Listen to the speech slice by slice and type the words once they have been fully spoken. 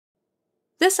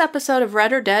This episode of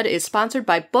Read or Dead is sponsored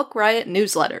by Book Riot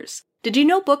Newsletters. Did you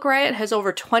know Book Riot has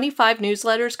over 25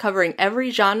 newsletters covering every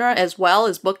genre as well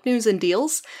as book news and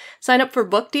deals? Sign up for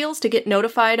book deals to get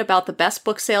notified about the best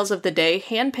book sales of the day,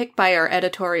 handpicked by our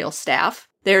editorial staff.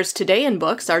 There's Today in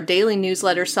Books, our daily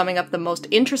newsletter summing up the most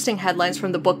interesting headlines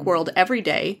from the book world every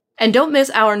day. And don't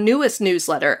miss our newest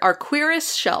newsletter, our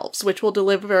Queerest Shelves, which will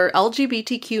deliver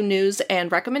LGBTQ news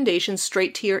and recommendations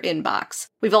straight to your inbox.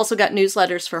 We've also got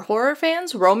newsletters for horror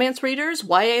fans, romance readers,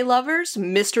 YA lovers,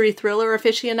 mystery thriller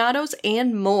aficionados,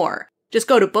 and more. Just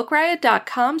go to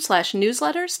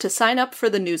bookriot.com/newsletters to sign up for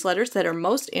the newsletters that are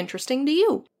most interesting to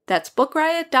you. That's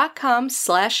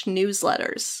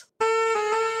bookriot.com/newsletters.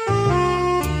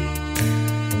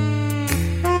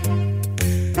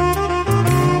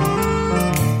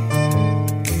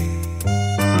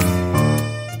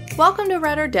 Welcome to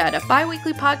Read or Dead, a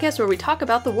bi-weekly podcast where we talk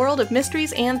about the world of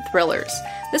mysteries and thrillers.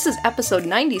 This is episode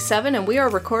 97, and we are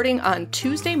recording on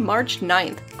Tuesday, March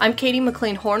 9th. I'm Katie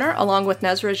McLean Horner, along with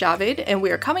Nezra Javed, and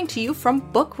we are coming to you from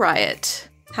Book Riot.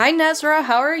 Hi, Nezra,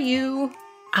 how are you?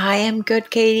 I am good,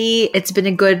 Katie. It's been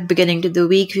a good beginning to the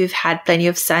week. We've had plenty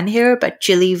of sun here, but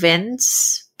chilly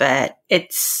winds. But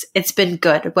it's been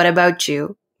good. What about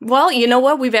you? Well, you know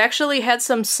what? We've actually had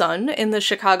some sun in the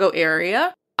Chicago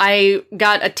area. I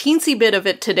got a teensy bit of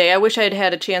it today. I wish I had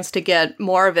had a chance to get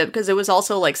more of it because it was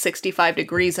also like 65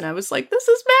 degrees and I was like, this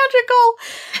is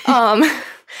magical.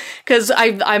 Because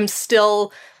I'm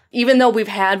still, even though we've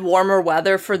had warmer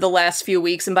weather for the last few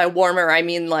weeks, and by warmer, I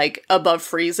mean like above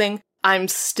freezing, I'm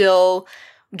still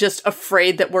just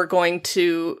afraid that we're going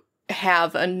to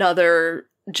have another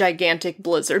gigantic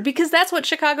blizzard because that's what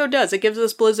Chicago does. It gives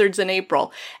us blizzards in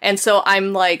April. And so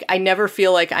I'm like, I never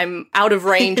feel like I'm out of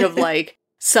range of like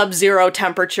sub-zero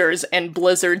temperatures and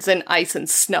blizzards and ice and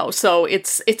snow. So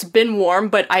it's been warm,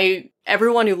 but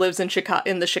everyone who lives in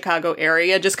the Chicago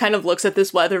area just kind of looks at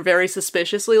this weather very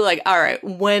suspiciously like, all right,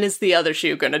 when is the other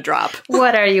shoe going to drop?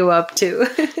 What are you up to?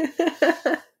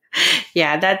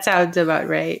 Yeah, that sounds about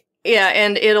right. Yeah,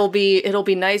 and it'll be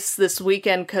nice this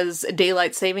weekend because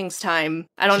daylight savings time.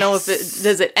 I don't know if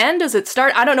does it end, does it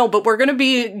start? I don't know, but we're gonna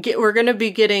be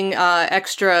getting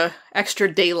extra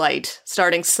daylight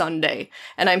starting Sunday,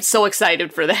 and I'm so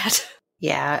excited for that.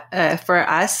 Yeah, for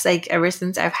us, like ever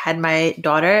since I've had my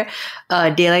daughter,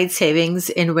 daylight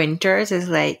savings in winters is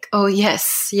like, oh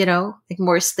yes, like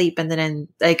more sleep, and then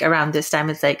like around this time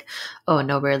it's like, oh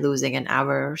no, we're losing an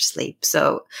hour of sleep.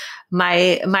 So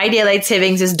my daylight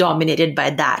savings is dominated by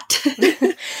that.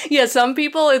 Yeah, some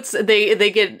people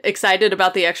they get excited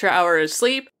about the extra hour of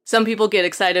sleep. Some people get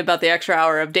excited about the extra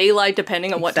hour of daylight,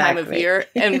 depending on what time of year.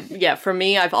 And yeah, for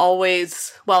me, I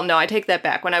take that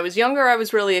back. When I was younger, I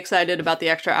was really excited about the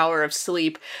extra hour of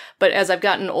sleep. But as I've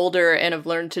gotten older and have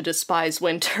learned to despise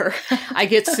winter, I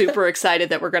get super excited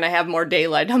that we're going to have more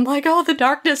daylight. I'm like, oh, the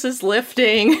darkness is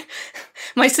lifting.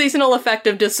 My seasonal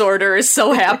affective disorder is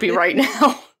so happy right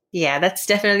now. Yeah, that's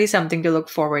definitely something to look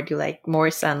forward to, like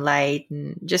more sunlight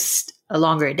and just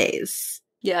longer days.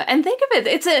 Yeah, and think of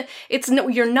it,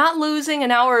 you're not losing an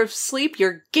hour of sleep,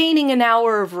 you're gaining an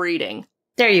hour of reading.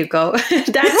 There you go.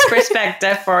 That's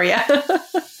perspective for you.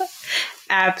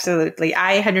 Absolutely.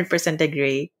 I 100%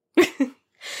 agree.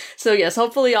 So yes,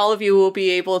 hopefully all of you will be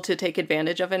able to take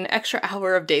advantage of an extra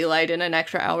hour of daylight and an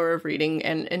extra hour of reading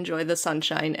and enjoy the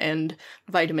sunshine and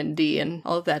vitamin D and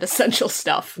all of that essential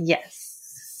stuff. Yes.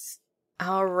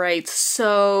 All right,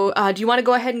 so do you want to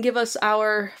go ahead and give us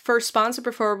our first sponsor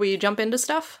before we jump into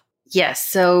stuff? Yes,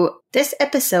 so this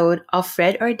episode of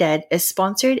Read or Dead is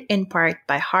sponsored in part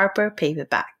by Harper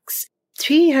Paperbacks.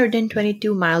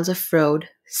 322 miles of road,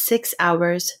 6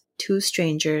 hours, 2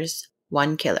 strangers,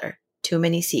 1 killer, too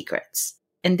many secrets.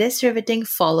 In this riveting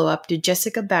follow-up to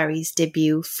Jessica Barry's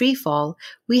debut, Freefall,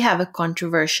 we have a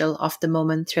controversial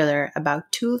of-the-moment thriller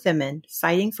about 2 women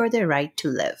fighting for their right to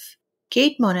live.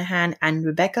 Kate Monahan and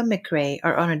Rebecca McRae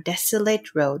are on a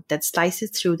desolate road that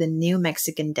slices through the New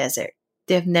Mexican desert.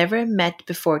 They've never met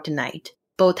before tonight.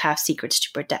 Both have secrets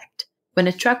to protect. When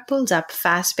a truck pulls up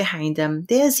fast behind them,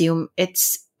 they assume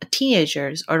it's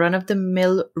teenagers or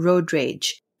run-of-the-mill road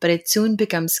rage, but it soon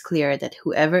becomes clear that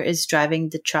whoever is driving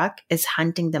the truck is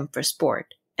hunting them for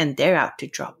sport, and they're out to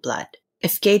draw blood.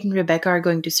 If Kate and Rebecca are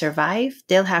going to survive,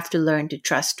 they'll have to learn to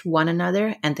trust one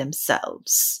another and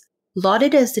themselves.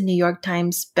 Lauded as the New York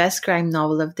Times best crime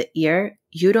novel of the year,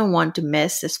 you don't want to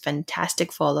miss this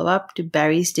fantastic follow-up to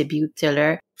Barry's debut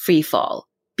thriller, Freefall.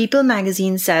 People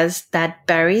magazine says that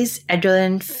Barry's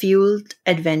adrenaline-fueled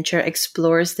adventure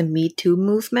explores the Me Too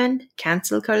movement,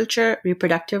 cancel culture,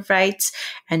 reproductive rights,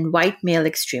 and white male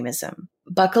extremism.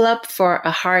 Buckle up for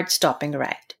a heart-stopping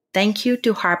ride. Thank you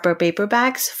to Harper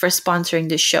Paperbacks for sponsoring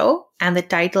the show, and the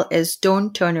title is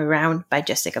Don't Turn Around by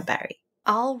Jessica Barry.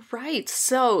 All right,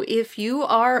 so if you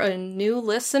are a new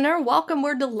listener, welcome.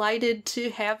 We're delighted to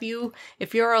have you.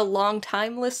 If you're a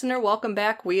long-time listener, welcome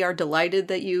back. We are delighted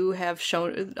that you have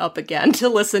shown up again to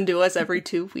listen to us every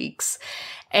 2 weeks.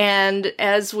 And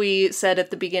as we said at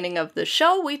the beginning of the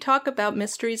show, we talk about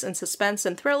mysteries and suspense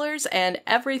and thrillers and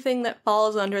everything that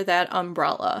falls under that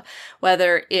umbrella.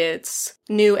 Whether it's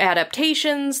new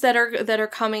adaptations that are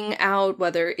coming out,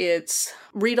 whether it's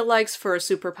read-alikes for a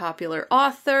super popular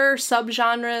author,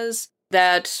 subgenres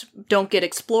that don't get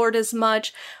explored as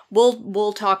much,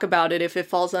 we'll talk about it if it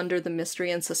falls under the mystery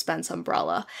and suspense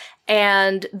umbrella.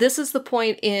 And this is the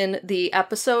point in the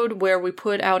episode where we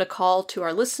put out a call to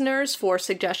our listeners for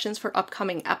suggestions for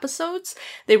upcoming episodes.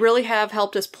 They really have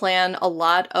helped us plan a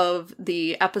lot of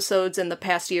the episodes in the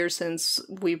past year since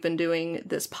we've been doing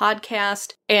this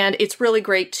podcast. And it's really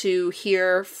great to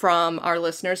hear from our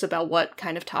listeners about what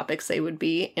kind of topics they would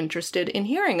be interested in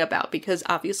hearing about, because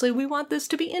obviously we want this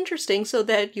to be interesting so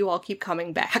that you all keep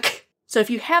coming back. So if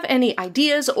you have any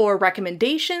ideas or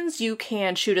recommendations, you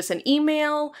can shoot us an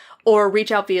email or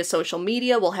reach out via social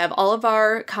media. We'll have all of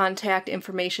our contact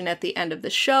information at the end of the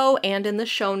show and in the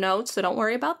show notes, so don't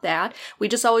worry about that. We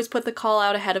just always put the call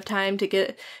out ahead of time to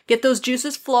get those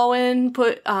juices flowing,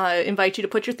 invite you to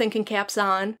put your thinking caps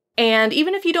on. And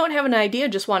even if you don't have an idea,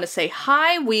 just want to say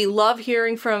hi, we love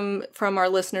hearing from our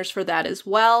listeners for that as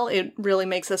well. It really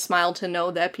makes us smile to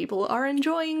know that people are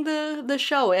enjoying the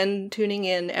show and tuning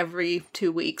in every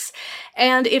 2 weeks.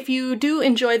 And if you do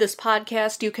enjoy this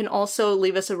podcast, you can also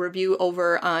leave us a review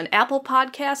over on Apple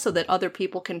Podcasts so that other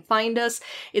people can find us.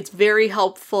 It's very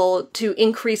helpful to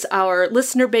increase our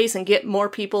listener base and get more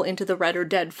people into the Read or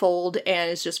Dead fold,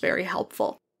 and it's just very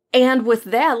helpful. And with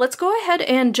that, let's go ahead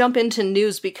and jump into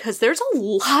news, because there's a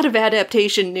lot of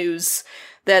adaptation news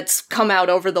that's come out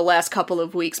over the last couple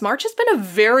of weeks. March has been a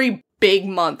very big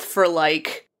month for,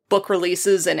 book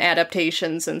releases and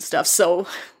adaptations and stuff. So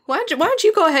why don't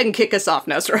you go ahead and kick us off,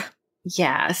 Nezra?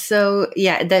 Yeah, so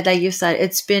that like you said,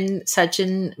 it's been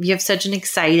we have such an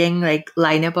exciting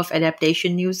lineup of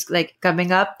adaptation news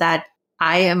coming up that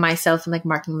I am myself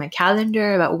marking my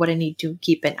calendar about what I need to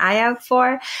keep an eye out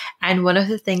for. And one of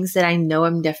the things that I know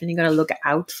I'm definitely going to look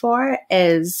out for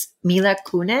is Mila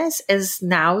Kunis is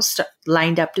now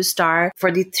lined up to star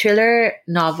for the thriller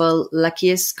novel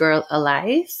Luckiest Girl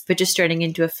Alive, which is turning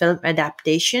into a film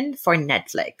adaptation for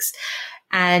Netflix.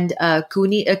 And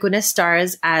Kunis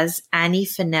stars as Annie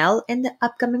Fennell in the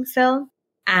upcoming film.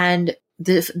 And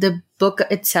the book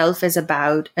itself is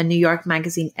about a New York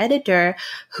Magazine editor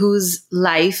whose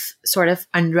life sort of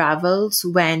unravels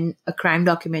when a crime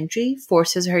documentary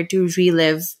forces her to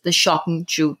relive the shocking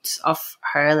truths of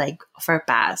her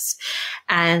past.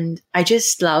 And I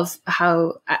just love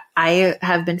how I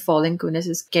have been following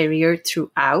Kunis's career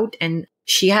throughout, and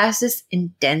she has this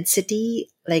intensity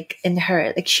in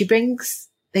her,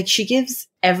 she gives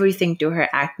everything to her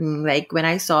acting. When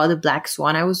I saw The Black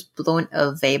Swan, I was blown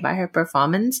away by her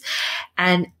performance.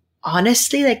 And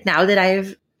honestly, now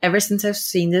that ever since I've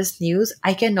seen this news,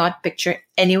 I cannot picture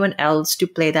anyone else to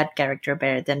play that character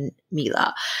better than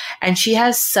Mila. And she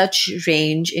has such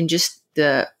range in just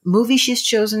the movie she's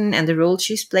chosen and the role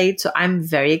she's played. So I'm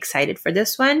very excited for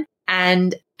this one.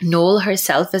 And Noel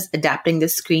herself is adapting the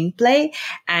screenplay,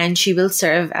 and she will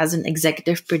serve as an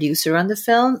executive producer on the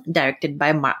film, directed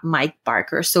by Mike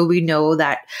Barker. So we know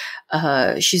that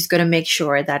she's going to make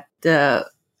sure that the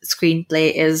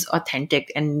screenplay is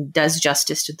authentic and does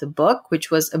justice to the book, which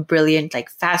was a brilliant,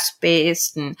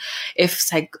 fast-paced. And if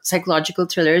psychological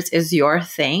thrillers is your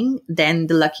thing, then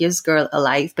The Luckiest Girl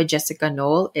Alive by Jessica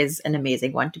Noel is an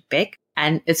amazing one to pick.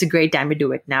 And it's a great time to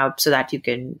do it now so that you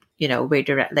can,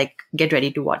 get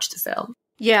ready to watch the film.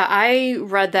 Yeah, I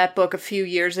read that book a few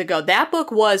years ago. That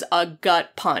book was a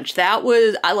gut punch. That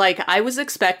was, I was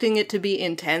expecting it to be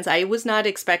intense. I was not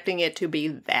expecting it to be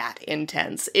that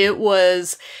intense. It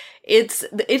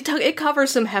covers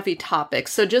some heavy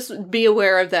topics, so just be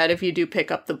aware of that if you do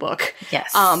pick up the book.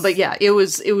 Yes. But yeah, it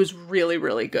was really,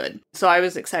 really good. So I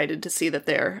was excited to see that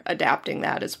they're adapting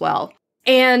that as well.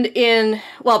 And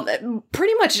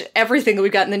pretty much everything that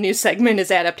we've got in the news segment is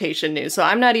adaptation news, so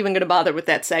I'm not even going to bother with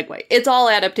that segue. It's all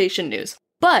adaptation news.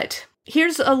 But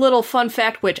here's a little fun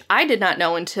fact, which I did not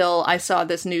know until I saw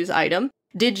this news item.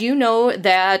 Did you know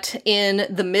that in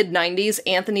the mid-90s,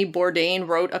 Anthony Bourdain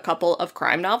wrote a couple of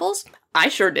crime novels? I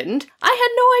sure didn't. I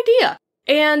had no idea.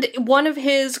 And one of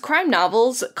his crime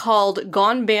novels, called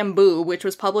Gone Bamboo, which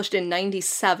was published in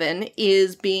 1997,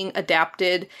 is being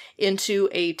adapted into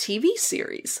a TV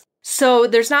series. So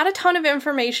there's not a ton of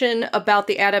information about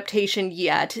the adaptation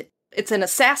yet. It's an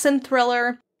assassin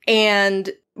thriller, and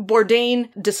Bourdain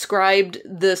described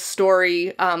this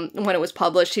story when it was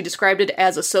published. He described it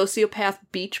as a sociopath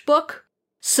beach book.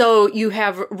 So you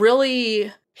have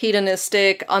really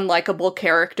hedonistic, unlikable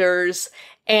characters,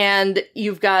 and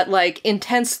you've got like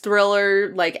intense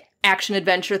thriller, like action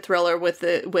adventure thriller with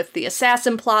the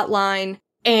assassin plot line.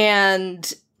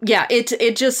 And yeah,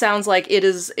 it just sounds like it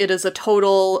is a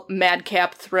total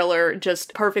madcap thriller,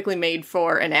 just perfectly made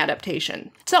for an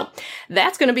adaptation. So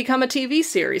that's going to become a TV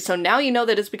series. So now you know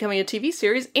that it's becoming a TV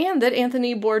series, and that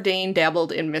Anthony Bourdain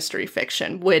dabbled in mystery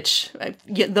fiction, which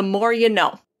the more you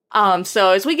know.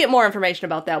 So as we get more information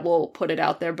about that, we'll put it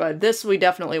out there. But this we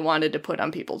definitely wanted to put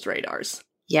on people's radars.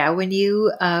 Yeah, when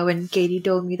Katie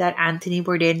told me that Anthony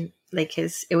Bourdain, like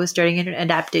it was turning into an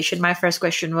adaptation, my first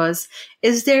question was,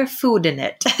 is there food in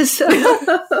it? So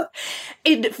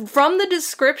from the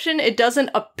description, it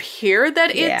doesn't appear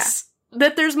that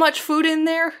that there's much food in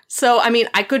there. So, I mean,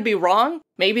 I could be wrong.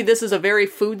 Maybe this is a very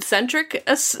food-centric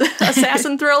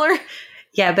assassin thriller.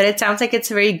 Yeah, but it sounds like it's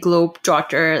very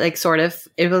globetrotter, like sort of,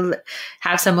 it will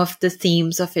have some of the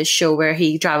themes of his show where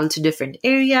he traveled to different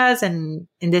areas. And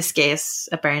in this case,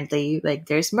 apparently, like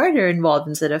there's murder involved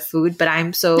instead of food. But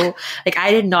I'm so, like,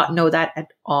 I did not know that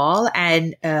at all.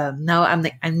 And now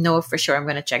I know for sure I'm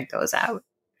going to check those out.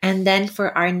 And then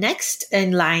for our next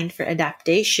in line for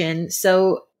adaptation,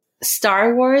 so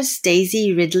Star Wars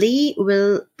Daisy Ridley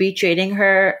will be trading in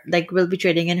her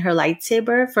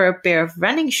lightsaber for a pair of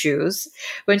running shoes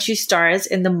when she stars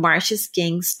in The Martian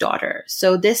King's Daughter.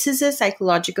 So this is a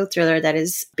psychological thriller that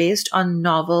is based on a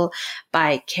novel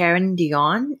by Karen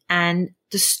Dion, and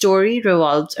the story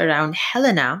revolves around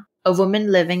Helena, a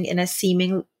woman living in a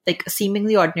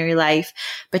seemingly ordinary life,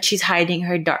 but she's hiding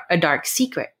a dark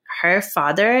secret. Her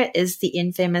father is the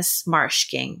infamous Marsh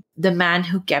King, the man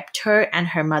who kept her and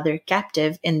her mother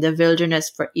captive in the wilderness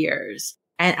for years.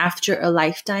 And after a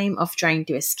lifetime of trying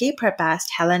to escape her past,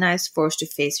 Helena is forced to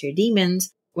face her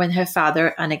demons when her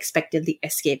father unexpectedly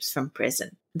escapes from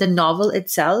prison. The novel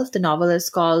is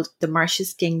called The Martian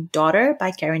King's Daughter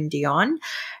by Karen Dion,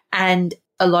 and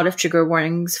a lot of trigger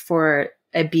warnings for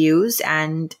abuse,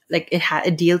 and like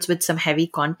it deals with some heavy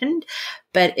content.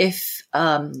 But if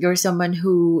you're someone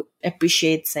who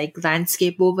appreciates like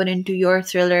landscape woven into your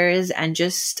thrillers and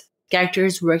just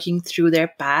characters working through their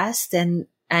past, and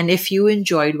if you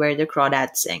enjoyed Where the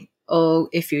Crawdads Sing,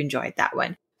 if you enjoyed that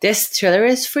one, this thriller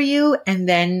is for you. And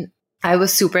then I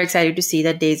was super excited to see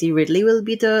that Daisy Ridley will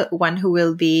be the one who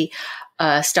will be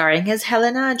starring as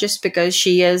Helena, just because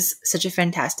she is such a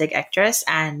fantastic actress,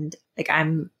 and like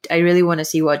I really want to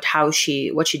see what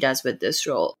she does with this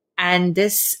role. And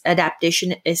this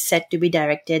adaptation is set to be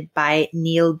directed by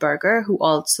Neil Burger, who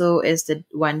also is the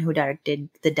one who directed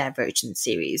the Divergent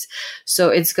series. So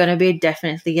it's going to be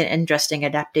definitely an interesting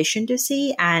adaptation to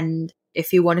see. And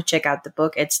if you want to check out the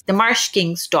book, it's The Marsh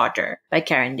King's Daughter by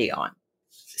Karen Dion.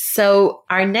 So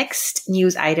our next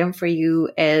news item for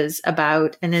you is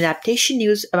about an adaptation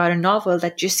news about a novel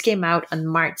that just came out on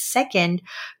March 2nd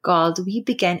called We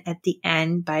Begin at the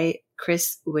End by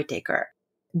Chris Whittaker.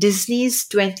 Disney's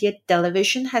 20th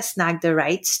Television has snagged the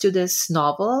rights to this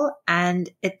novel, and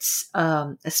it's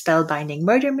a spellbinding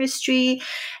murder mystery.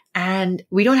 And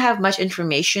we don't have much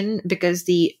information because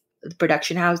the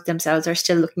production house themselves are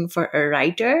still looking for a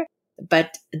writer.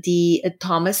 But the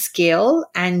Thomas Gale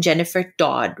and Jennifer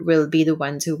Todd will be the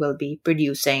ones who will be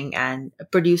producing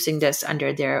this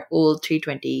under their Old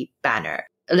 320 banner.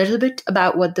 A little bit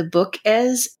about what the book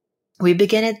is. We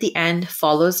Begin at the End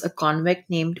follows a convict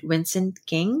named Vincent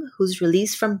King, who's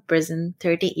released from prison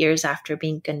 30 years after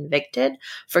being convicted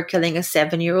for killing a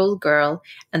 7-year-old girl,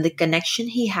 and the connection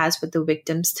he has with the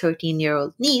victim's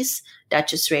 13-year-old niece,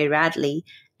 Duchess Ray Radley,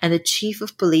 and the chief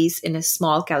of police in a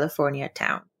small California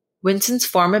town. Vincent's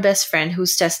former best friend,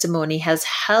 whose testimony has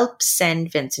helped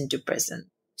send Vincent to prison.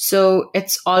 So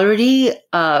it's already,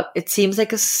 it seems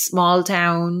like a small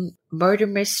town murder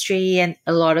mystery and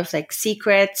a lot of like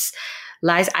secrets,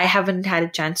 lies. I haven't had a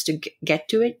chance to get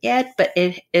to it yet, but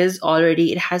it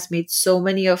has made so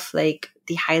many of like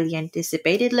the highly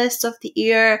anticipated lists of the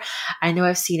year. I know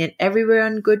I've seen it everywhere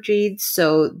on Goodreads.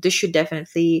 So this should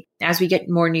definitely, as we get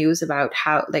more news about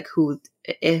how, like who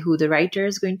the writer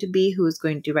is going to be, who is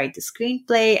going to write the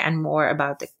screenplay, and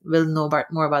we'll know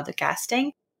more about the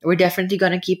casting. We're definitely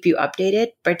going to keep you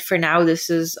updated. But for now,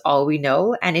 this is all we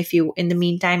know. And in the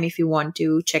meantime, if you want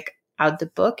to check out the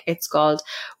book, it's called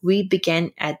We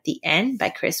Begin at the End by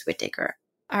Chris Whittaker.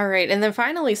 All right, and then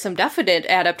finally some definite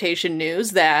adaptation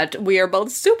news that we are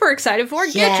both super excited for.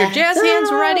 Get your jazz hands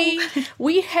ready.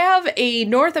 We have a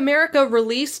North America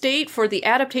release date for the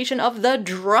adaptation of The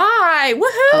Dry.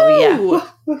 Woohoo!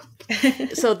 Oh, yeah.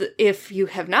 So if you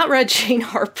have not read Jane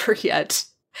Harper yet,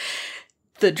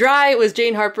 The Dry was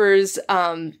Jane Harper's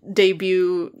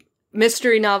debut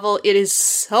mystery novel. It is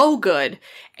so good.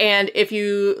 And if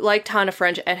you like Tana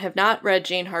French and have not read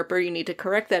Jane Harper, you need to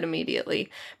correct that immediately,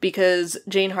 because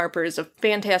Jane Harper is a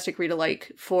fantastic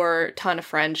read-alike for Tana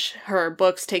French. Her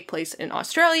books take place in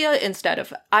Australia instead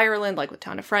of Ireland, like with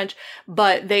Tana French.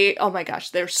 But they, oh my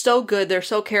gosh, they're so good. They're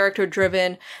so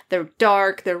character-driven. They're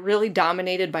dark. They're really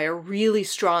dominated by a really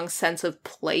strong sense of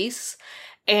place.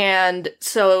 And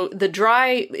so The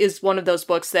Dry is one of those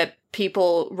books that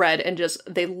people read and just,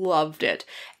 they loved it.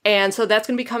 And so that's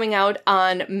going to be coming out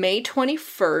on May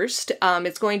 21st.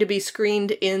 It's going to be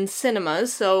screened in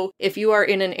cinemas. So if you are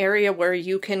in an area where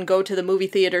you can go to the movie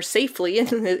theater safely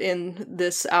in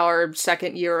this, our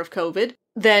second year of COVID,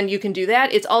 then you can do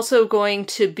that. It's also going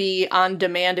to be on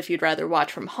demand if you'd rather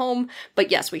watch from home. But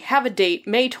yes, we have a date,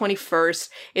 May 21st.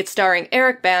 It's starring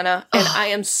Eric Bana, and I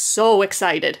am so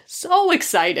excited. So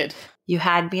excited. You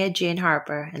had me at Jane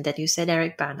Harper, and then you said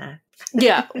Eric Bana.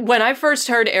 Yeah, when I first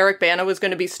heard Eric Bana was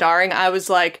going to be starring, I was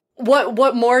like,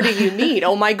 what more do you need?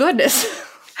 Oh my goodness.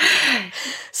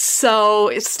 So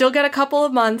it's still got a couple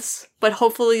of months, but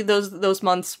hopefully those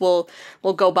months will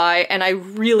go by, and I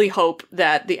really hope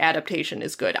that the adaptation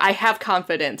is good. I have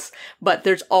confidence, but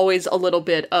there's always a little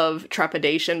bit of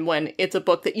trepidation when it's a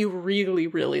book that you really,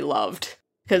 really loved,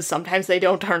 because sometimes they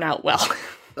don't turn out well.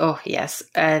 Oh, yes.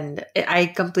 And I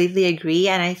completely agree.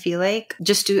 And I feel like,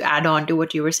 just to add on to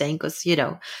what you were saying, because, you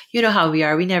know how we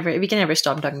are. We can never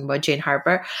stop talking about Jane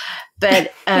Harper.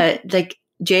 But like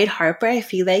Jane Harper, I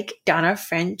feel like Tana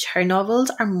French, her novels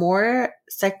are more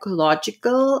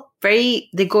psychological. They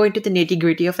go into the nitty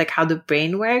gritty of like how the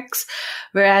brain works.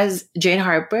 Whereas Jane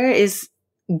Harper is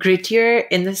grittier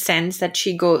in the sense that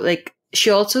she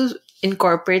also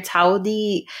incorporates how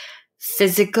the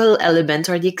physical elements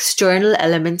or the external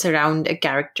elements around a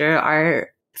character are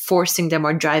forcing them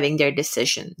or driving their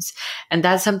decisions. And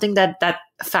that's something that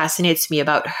fascinates me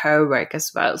about her work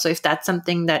as well. So if that's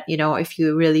something that, if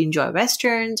you really enjoy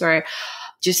Westerns or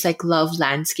just like love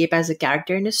landscape as a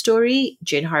character in a story,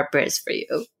 Jane Harper is for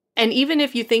you. And even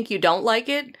if you think you don't like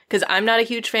it, because I'm not a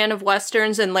huge fan of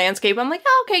Westerns and landscape, I'm like,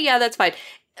 oh, okay, yeah, that's fine.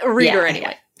 Read her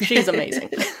anyway. She's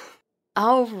amazing.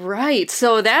 All right,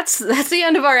 so that's the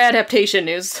end of our adaptation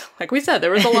news. Like we said, there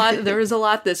was a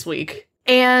lot this week.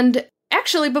 And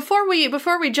actually, before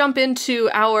we jump into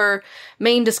our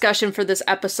main discussion for this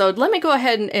episode, let me go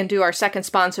ahead and do our second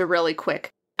sponsor really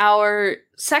quick. Our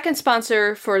second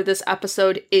sponsor for this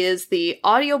episode is the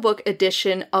audiobook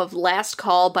edition of Last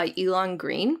Call by Elon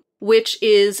Green, which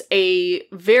is a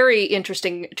very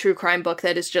interesting true crime book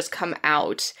that has just come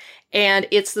out. And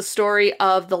it's the story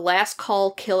of the last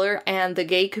call killer and the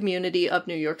gay community of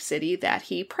New York City that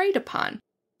he preyed upon.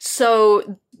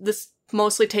 So this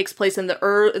mostly takes place in the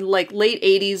late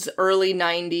 80s, early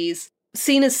 90s.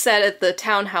 Scene is set at the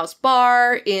Townhouse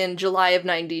Bar in July of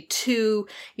 92.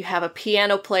 You have a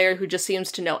piano player who just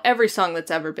seems to know every song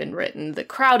that's ever been written. The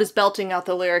crowd is belting out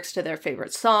the lyrics to their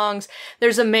favorite songs.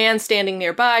 There's a man standing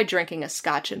nearby drinking a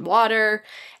scotch and water.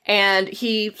 And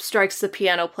he strikes the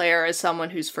piano player as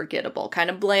someone who's forgettable, kind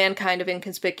of bland, kind of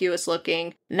inconspicuous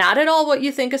looking. Not at all what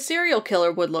you think a serial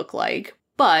killer would look like,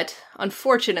 but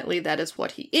unfortunately that is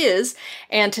what he is.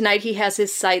 And tonight he has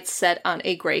his sights set on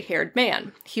a gray-haired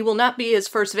man. He will not be his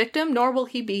first victim, nor will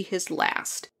he be his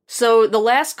last. So the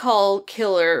last call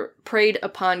killer preyed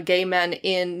upon gay men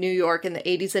in New York in the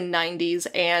 80s and 90s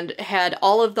and had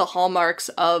all of the hallmarks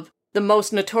of the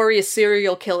most notorious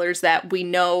serial killers that we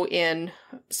know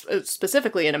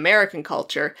specifically in American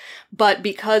culture. But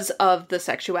because of the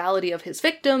sexuality of his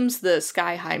victims, the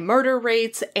sky-high murder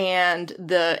rates, and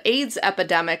the AIDS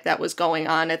epidemic that was going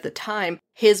on at the time,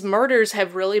 his murders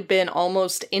have really been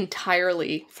almost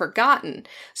entirely forgotten.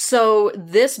 So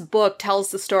this book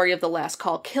tells the story of the last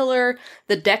call killer,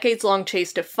 the decades-long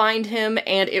chase to find him,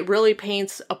 and it really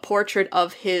paints a portrait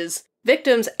of his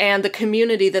victims and the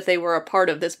community that they were a part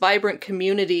of, this vibrant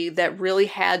community that really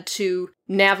had to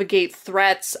navigate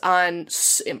threats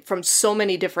from so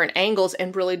many different angles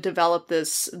and really develop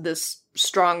this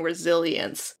strong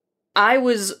resilience. I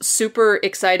was super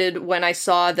excited when I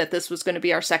saw that this was going to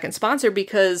be our second sponsor,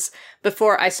 because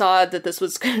before I saw that this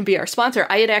was going to be our sponsor,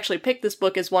 I had actually picked this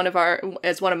book as one of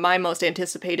my most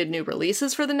anticipated new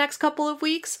releases for the next couple of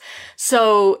weeks.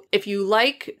 So if you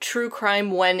like true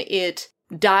crime when it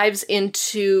dives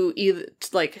into either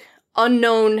like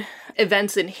unknown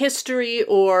events in history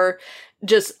or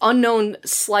just unknown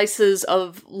slices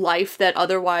of life that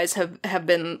otherwise have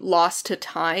been lost to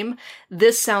time.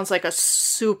 This sounds like a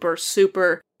super,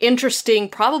 super interesting,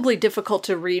 probably difficult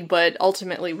to read, but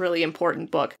ultimately really important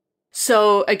book.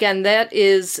 So again, that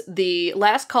is The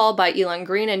Last Call by Elon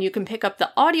Green, and you can pick up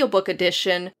the audiobook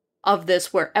edition of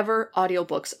this wherever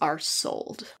audiobooks are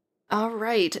sold. All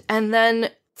right, and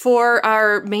then for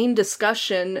our main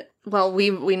discussion, well, we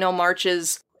know March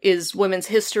is Women's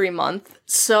History Month,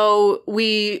 so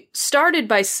we started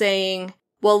by saying,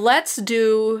 well, let's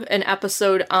do an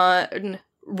episode on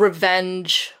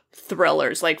revenge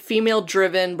thrillers, like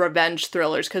female-driven revenge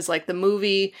thrillers, because like the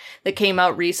movie that came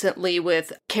out recently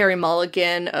with Carey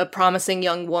Mulligan, A Promising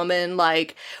Young Woman,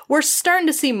 like we're starting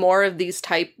to see more of these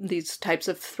types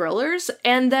of thrillers.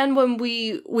 And then when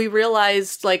we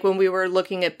realized, like when we were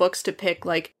looking at books to pick,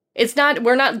 like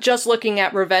we're not just looking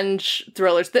at revenge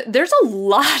thrillers. There's a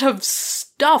lot of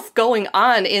stuff going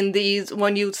on in these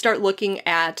when you start looking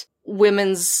at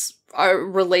women's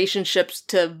relationships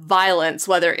to violence,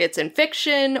 whether it's in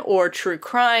fiction or true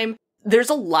crime. There's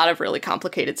a lot of really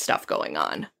complicated stuff going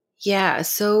on. Yeah,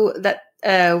 so that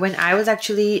when I was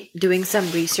actually doing some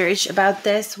research about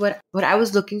this, what I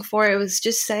was looking for, it was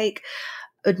just like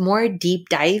a more deep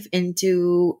dive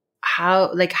into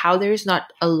how there's not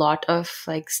a lot of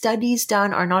like studies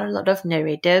done or not a lot of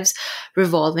narratives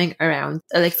revolving around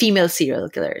like female serial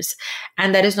killers.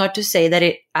 And that is not to say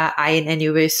that I in any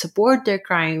way support their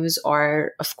crimes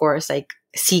or of course like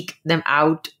seek them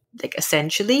out like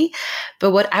essentially.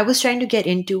 But what I was trying to get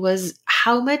into was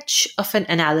how much of an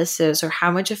analysis or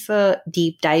how much of a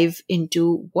deep dive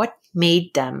into what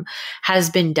made them has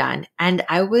been done. And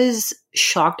I was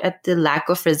shocked at the lack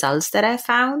of results that I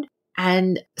found.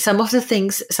 And some of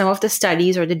the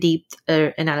studies or the deep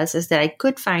analysis that I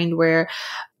could find where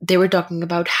they were talking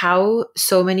about how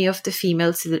so many of the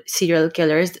female serial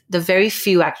killers, the very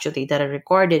few actually that are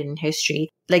recorded in history,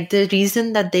 like the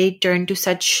reason that they turn to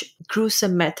such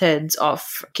gruesome methods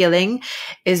of killing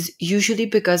is usually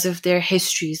because of their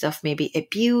histories of maybe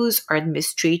abuse or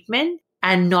mistreatment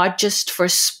and not just for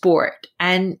sport.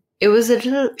 And it was a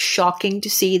little shocking to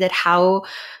see that how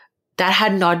that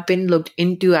had not been looked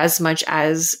into as much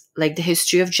as like the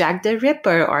history of Jack the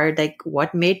Ripper or like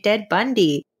what made Ted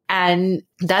Bundy. And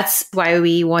that's why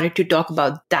we wanted to talk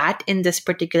about that in this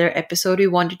particular episode. We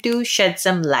wanted to shed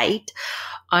some light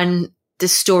on the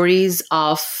stories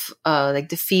of like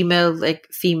the female,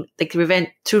 revenge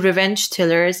through revenge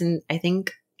thrillers and I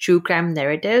think true crime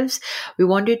narratives. We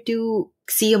wanted to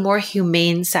see a more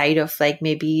humane side of like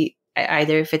maybe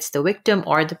either if it's the victim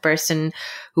or the person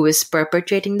who is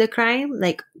perpetrating the crime,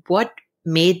 like what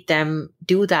made them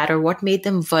do that or what made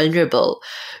them vulnerable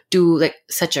to like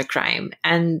such a crime.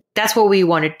 And that's what we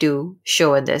wanted to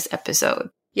show in this episode.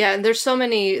 Yeah, and there's so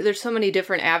many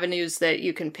different avenues that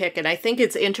you can pick. And I think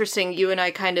it's interesting, you and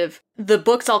I the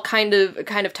books all kind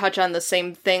of touch on the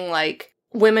same thing, like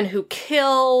women who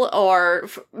kill, or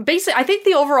basically, I think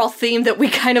the overall theme that we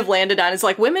kind of landed on is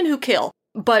like women who kill,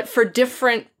 but for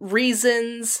different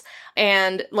reasons.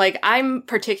 And like, I'm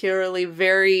particularly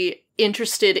very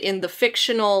interested in the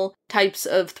fictional types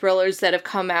of thrillers that have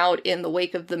come out in the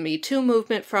wake of the Me Too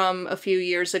movement from a few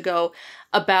years ago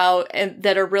and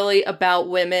that are really about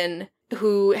women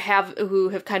who have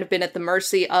kind of been at the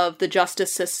mercy of the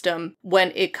justice system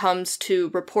when it comes to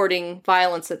reporting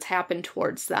violence that's happened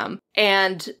towards them.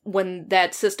 And when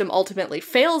that system ultimately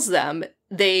fails them,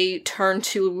 they turn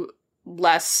to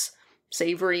less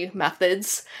savory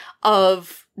methods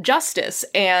of justice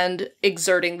and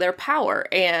exerting their power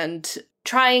and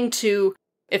trying to,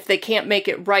 if they can't make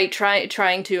it right,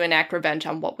 trying to enact revenge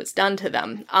on what was done to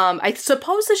them. I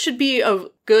suppose this should be a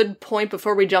good point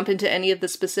before we jump into any of the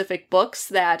specific books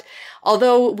that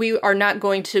although we are not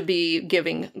going to be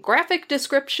giving graphic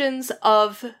descriptions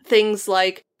of things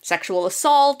like sexual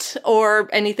assault or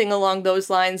anything along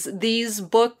those lines,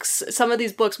 some of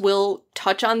these books will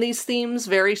touch on these themes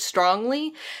very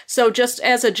strongly. So just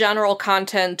as a general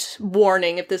content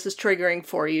warning, if this is triggering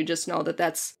for you, just know that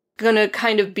that's going to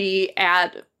kind of be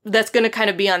on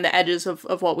the edges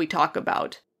of what we talk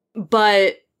about.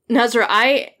 But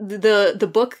Nazra,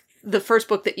 the first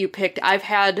book that you picked, I've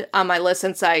had on my list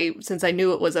since I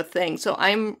knew it was a thing. So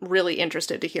I'm really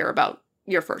interested to hear about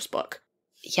your first book.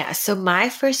 Yeah, so my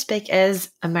first pick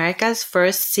is America's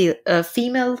First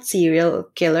Female Serial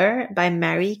Killer by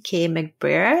Mary K.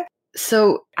 McBrayer.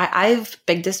 So I've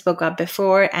picked this book up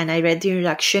before and I read the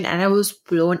introduction and I was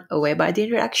blown away by the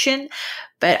introduction,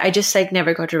 but I just like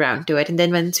never got around to it. And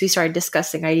then once we started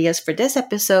discussing ideas for this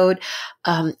episode,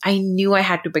 I knew I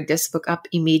had to pick this book up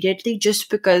immediately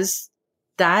just because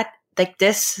that like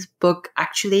this book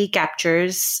actually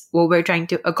captures what we're trying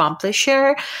to accomplish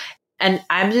here. And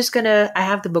I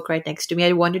have the book right next to me.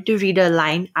 I wanted to read a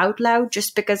line out loud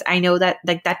just because I know that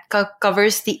like that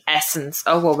covers the essence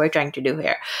of what we're trying to do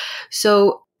here.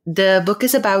 So the book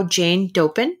is about Jane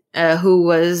Topin, who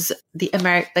was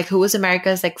who was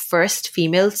America's like first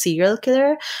female serial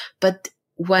killer. But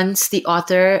once the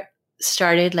author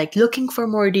started like looking for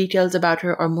more details about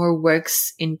her or more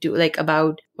works into like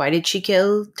about why did she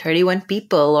kill 31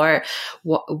 people or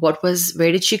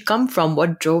where did she come from,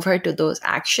 what drove her to those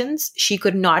actions, she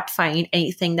could not find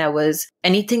anything that was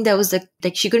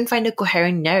like she couldn't find a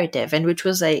coherent narrative, and which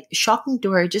was like shocking to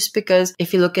her, just because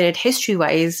if you look at it history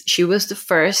wise, she was the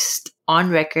first on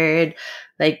record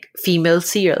like female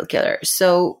serial killer.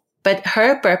 But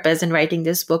her purpose in writing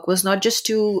this book was not just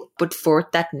to put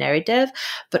forth that narrative,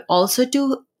 but also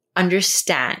to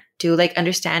understand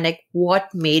like what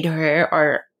made her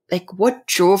or like what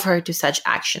drove her to such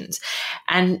actions.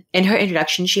 And in her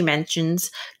introduction, she mentions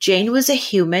Jane was a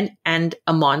human and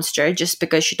a monster, just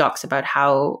because she talks about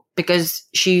because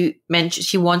she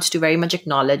wants to very much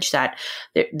acknowledge that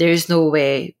there's no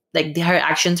way, like her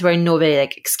actions were in no way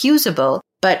like excusable.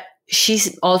 But she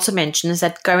also mentions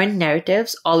that current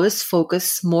narratives always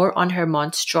focus more on her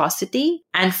monstrosity,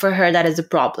 and for her that is a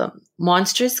problem.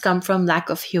 Monsters come from lack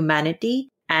of humanity,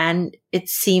 and it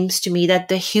seems to me that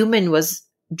the human was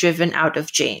driven out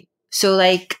of Jane. So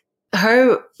like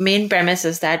her main premise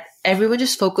is that everyone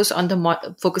just focuses on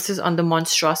the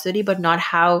monstrosity, but not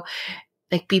how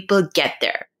like people get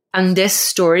there. And this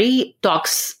story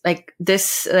talks like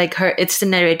this, like it's the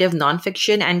narrative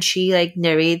nonfiction, and she like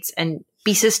narrates and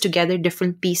pieces together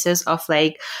different pieces of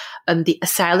like the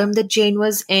asylum that Jane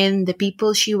was in, the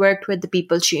people she worked with, the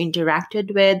people she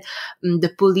interacted with, the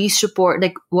police report,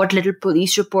 like what little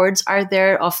police reports are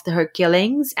there of her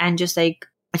killings, and just like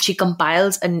she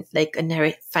compiles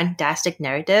a fantastic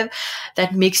narrative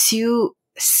that makes you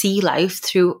see life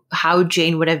through how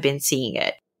Jane would have been seeing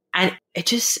it. And it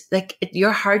just like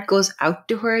your heart goes out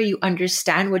to her. You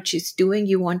understand what she's doing.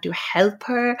 You want to help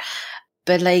her,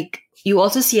 but like you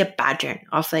also see a pattern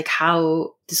of like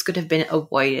how this could have been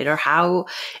avoided, or how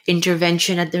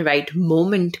intervention at the right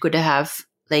moment could have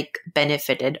like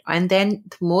benefited. And then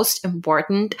the most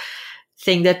important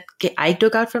thing that I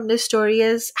took out from this story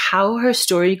is how her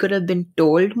story could have been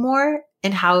told more,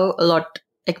 and how a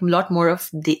lot more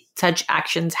of such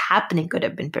actions happening could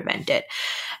have been prevented.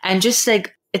 And just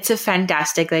like, it's a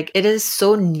fantastic, like it is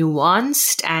so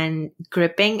nuanced and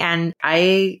gripping, and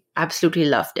I absolutely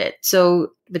loved it.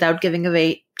 So without giving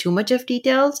away too much of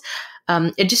details,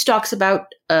 it just talks about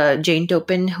Jane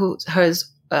Topin,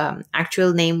 her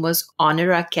actual name was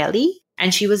Honora Kelly,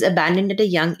 and she was abandoned at a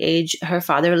young age. Her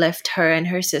father left her and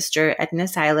her sister at an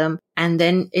asylum, and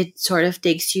then it sort of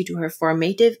takes you to her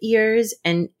formative years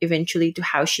and eventually to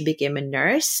how she became a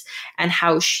nurse and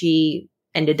how she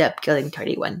ended up killing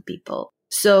 31 people.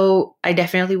 So I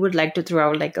definitely would like to throw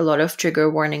out like a lot of trigger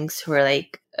warnings for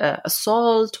like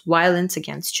assault, violence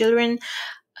against children.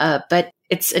 But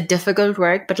it's a difficult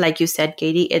work. But like you said,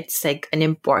 Katie, it's like an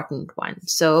important one.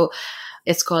 So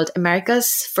it's called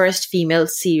America's First Female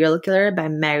Serial Killer by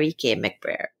Mary K.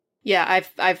 McBrayer. Yeah,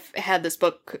 I've had this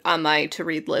book on my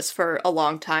to-read list for a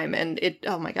long time, and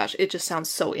oh my gosh, it just sounds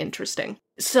so interesting.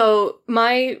 So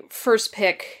my first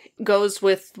pick goes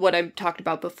with what I talked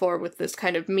about before, with this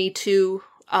kind of Me Too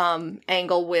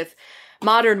angle, with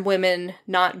modern women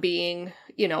not being,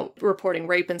 reporting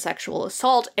rape and sexual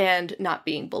assault and not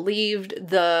being believed.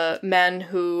 The men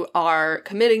who are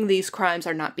committing these crimes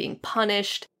are not being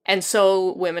punished. And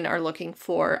so women are looking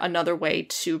for another way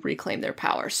to reclaim their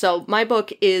power. So my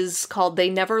book is called They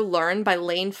Never Learn by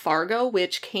Lane Fargo,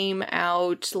 which came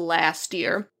out last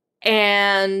year.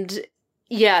 And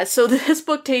yeah, so this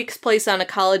book takes place on a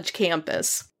college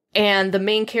campus. And the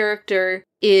main character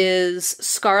is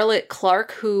Scarlett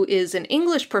Clark, who is an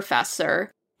English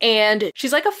professor. And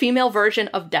she's like a female version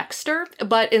of Dexter,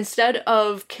 but instead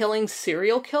of killing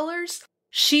serial killers,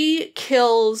 she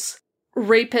kills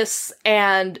rapists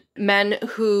and men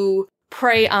who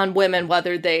prey on women,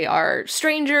 whether they are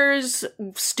strangers,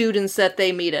 students that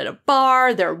they meet at a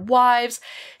bar, their wives.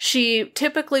 She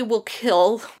typically will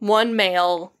kill one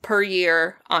male per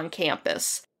year on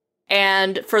campus.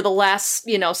 And for the last,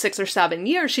 6 or 7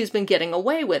 years, she's been getting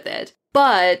away with it.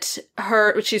 But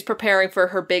she's preparing for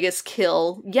her biggest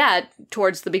kill yet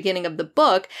towards the beginning of the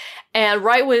book. And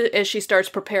as she starts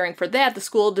preparing for that, the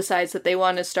school decides that they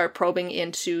want to start probing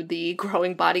into the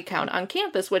growing body count on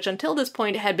campus, which until this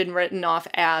point had been written off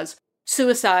as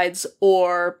suicides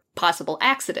or possible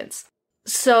accidents.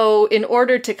 So in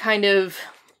order to kind of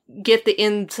get the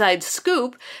inside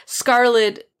scoop,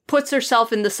 Scarlett puts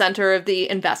herself in the center of the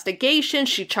investigation.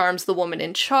 She charms the woman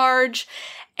in charge.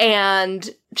 And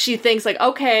she thinks like,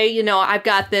 okay, you know, I've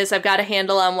got this. I've got a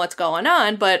handle on what's going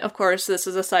on. But of course, this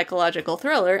is a psychological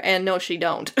thriller. And no, she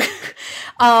don't.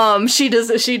 She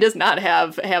does not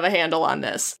have a handle on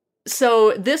this.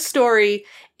 So this story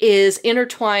is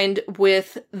intertwined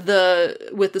with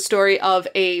the story of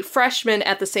a freshman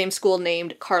at the same school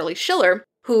named Carly Schiller,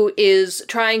 who is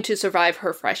trying to survive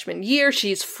her freshman year.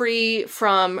 She's free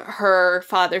from her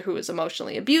father, who is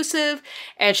emotionally abusive,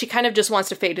 and she kind of just wants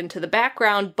to fade into the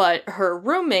background, but her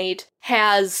roommate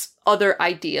has other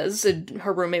ideas, and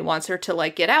her roommate wants her to,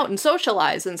 like, get out and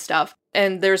socialize and stuff.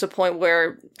 And there's a point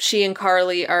where she and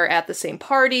Carly are at the same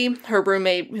party. Her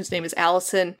roommate, whose name is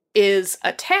Allison, is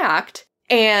attacked,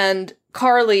 and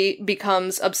Carly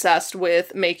becomes obsessed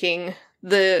with making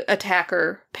the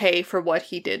attacker pay for what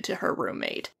he did to her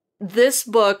roommate. This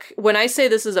book, when I say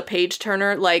this is a page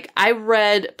turner, like, I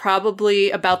read probably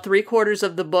about 3/4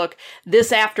 of the book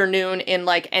this afternoon in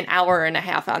like an hour and a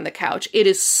half on the couch. It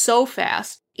is so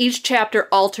fast. Each chapter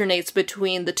alternates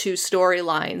between the two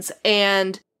storylines,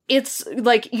 and it's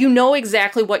like, you know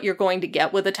exactly what you're going to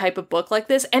get with a type of book like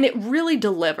this, and it really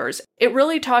delivers. It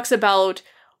really talks about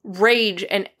rage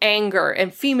and anger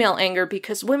and female anger,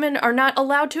 because women are not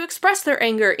allowed to express their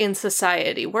anger in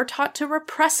society. We're taught to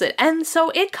repress it. And so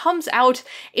it comes out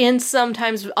in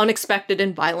sometimes unexpected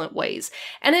and violent ways.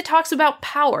 And it talks about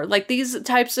power, like these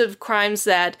types of crimes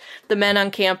that the men on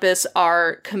campus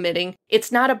are committing.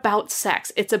 It's not about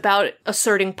sex. It's about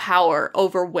asserting power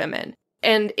over women.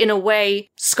 And in a way,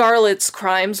 Scarlett's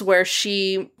crimes, where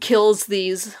she kills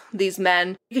these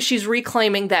men, she's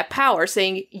reclaiming that power,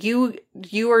 saying you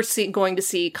are going to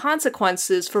see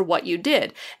consequences for what you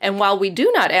did. And while we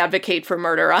do not advocate for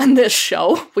murder on this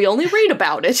show, we only read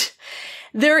about it.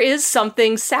 There is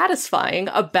something satisfying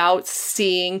about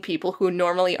seeing people who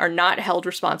normally are not held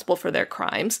responsible for their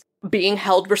crimes being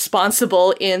held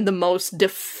responsible in the most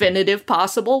definitive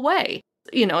possible way.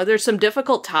 You know, there's some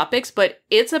difficult topics, but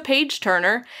it's a page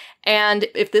turner. And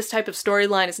if this type of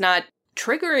storyline is not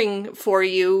triggering for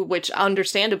you, which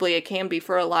understandably it can be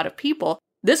for a lot of people,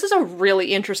 this is a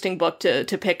really interesting book to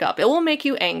pick up. It will make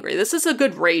you angry. This is a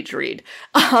good rage read.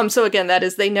 So again, that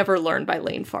is They Never Learn by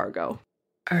Lane Fargo.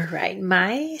 All right.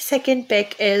 My second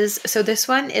pick is, so this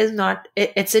one is not,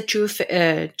 it's a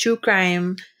true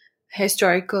crime,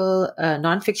 historical,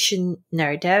 nonfiction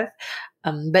narrative.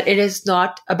 But it is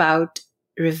not about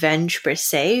revenge per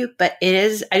se, but it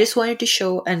is, I just wanted to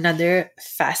show another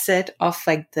facet of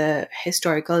like the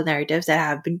historical narratives that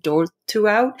have been told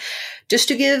throughout, just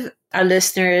to give our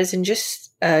listeners and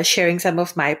just sharing some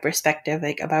of my perspective,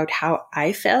 like about how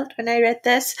I felt when I read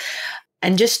this,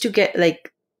 and just to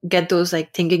get those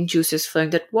like thinking juices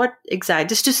flowing, that what exactly,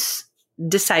 just to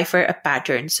decipher a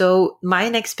pattern. So my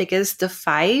next pick is The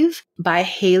Five by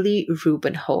Haley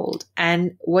Rubenhold.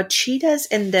 And what she does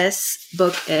in this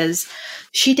book is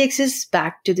she takes us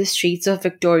back to the streets of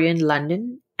Victorian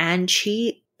London, and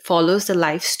she follows the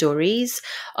life stories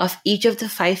of each of the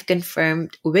 5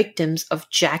 confirmed victims of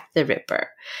Jack the Ripper.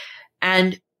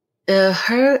 And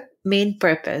her main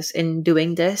purpose in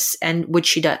doing this, and which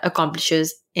she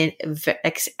accomplishes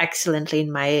excellently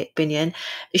in my opinion,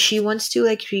 is she wants to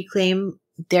like reclaim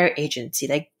their agency,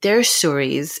 like their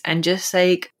stories, and just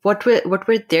like what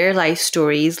were their life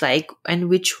stories like, and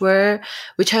which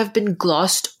have been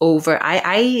glossed over.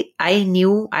 I've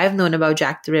known about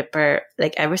Jack the Ripper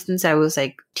like ever since I was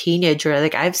like teenager.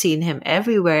 Like I've seen him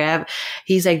everywhere.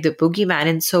 He's like the boogeyman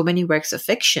in so many works of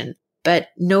fiction. But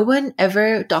no one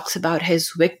ever talks about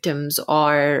his victims,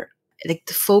 or like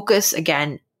the focus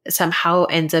again somehow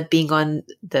ends up being on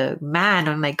the man,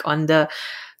 on the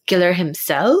killer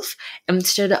himself,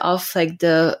 instead of like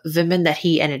the women that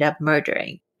he ended up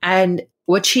murdering. And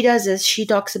what she does is she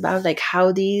talks about like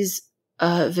how these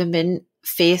women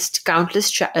faced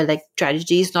countless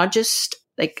tragedies, not just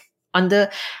like on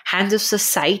the hands of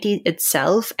society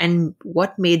itself, and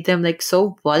what made them like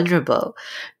so vulnerable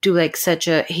to like such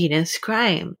a heinous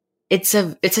crime. It's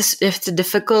a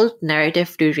difficult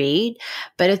narrative to read,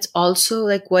 but it's also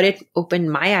like what it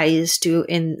opened my eyes to,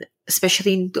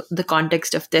 especially in the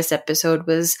context of this episode,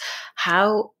 was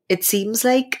how it seems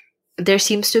like there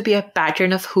seems to be a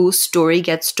pattern of whose story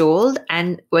gets told,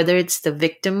 and whether it's the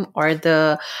victim or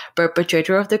the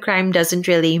perpetrator of the crime doesn't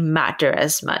really matter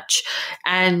as much.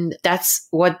 And that's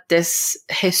what this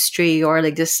history, or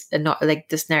like this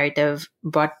narrative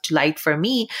brought to light for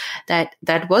me, that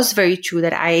was very true,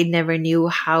 that I never knew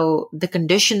how the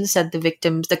conditions that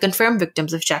the confirmed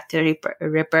victims of Jack the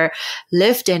Ripper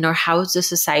lived in, or how the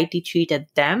society treated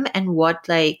them, and what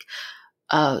like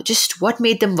just what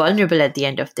made them vulnerable at the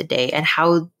end of the day, and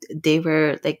how they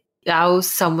were like, how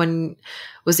someone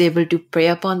was able to prey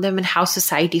upon them, and how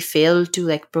society failed to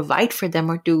like provide for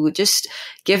them or to just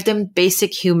give them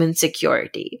basic human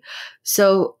security.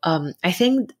 So I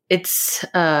think it's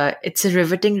a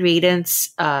riveting read, and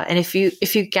if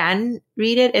you can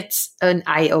read it, it's an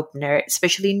eye opener,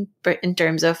 especially in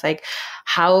terms of like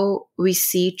how we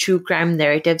see true crime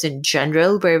narratives in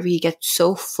general, where we get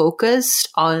so focused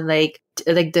on like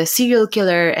the serial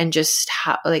killer and just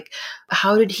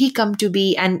how did he come to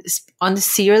be, and on the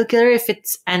serial killer, if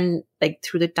it's, and like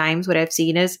through the times what I've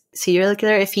seen is serial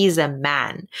killer if he's a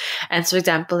man. And so, for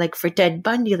example, like for Ted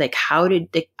Bundy, like how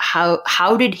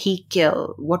did he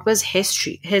kill, what was his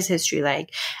history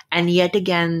like? And yet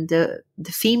again, the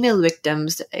female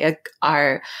victims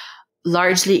are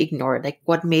largely ignored, like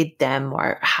what made them,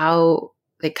 or how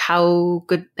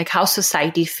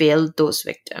society failed those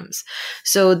victims.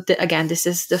 So again, this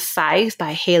is The Five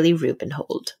by Haley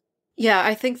Rubenhold. Yeah,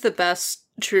 I think the best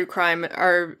true crime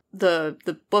are the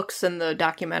books and the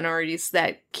documentaries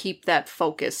that keep that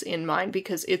focus in mind,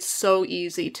 because it's so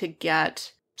easy to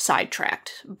get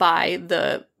sidetracked by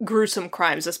the gruesome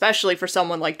crimes, especially for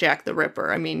someone like Jack the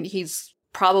Ripper. I mean, he's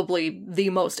probably the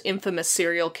most infamous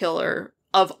serial killer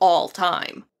of all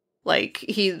time. Like,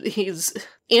 he's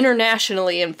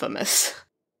internationally infamous.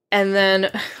 And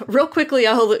then, real quickly,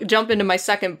 I'll jump into my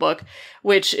second book,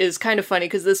 which is kind of funny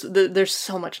because there's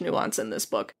so much nuance in this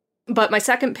book. But my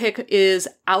second pick is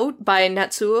Out by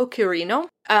Natsuo Kirino,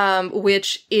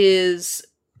 which is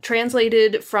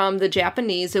translated from the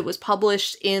Japanese. It was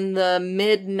published in the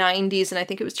mid-90s, and I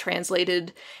think it was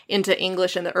translated into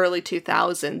English in the early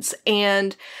 2000s.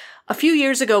 And a few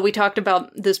years ago, we talked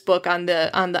about this book on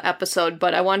the episode,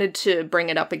 but I wanted to bring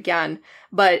it up again.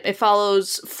 But it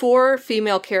follows 4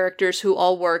 female characters who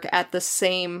all work at the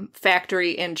same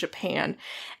factory in Japan.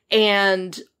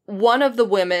 And one of the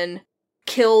women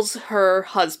kills her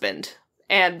husband.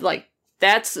 And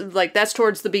that's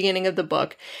towards the beginning of the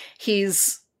book.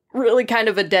 He's really kind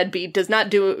of a deadbeat, does not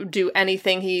do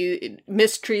anything. He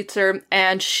mistreats her,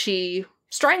 and she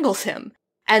strangles him,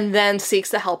 and then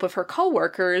seeks the help of her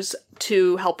coworkers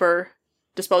to help her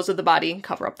dispose of the body and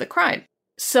cover up the crime.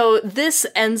 So this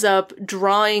ends up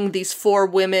drawing these 4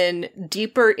 women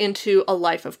deeper into a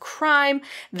life of crime.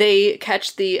 They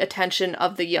catch the attention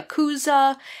of the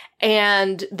Yakuza,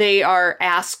 and they are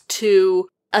asked to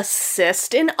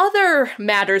assist in other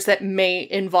matters that may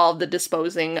involve the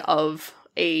disposing of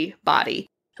a body.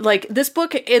 Like, this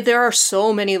book, there are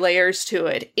so many layers to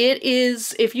it. It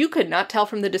is, if you could not tell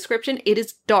from the description, it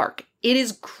is dark. It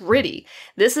is gritty.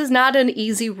 This is not an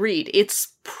easy read.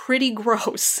 It's pretty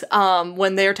gross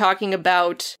when they're talking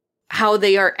about how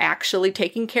they are actually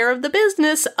taking care of the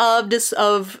business of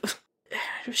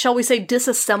shall we say,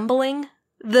 disassembling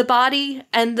the body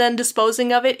and then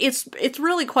disposing of it. It's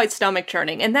really quite stomach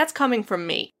churning, and that's coming from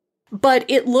me. But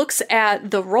it looks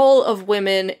at the role of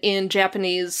women in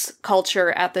Japanese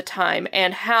culture at the time,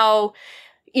 and how,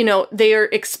 they are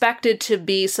expected to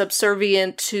be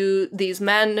subservient to these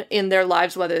men in their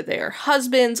lives, whether they are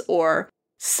husbands or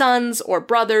sons or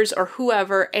brothers or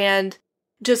whoever, and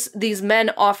just these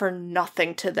men offer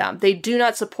nothing to them. They do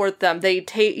not support them. They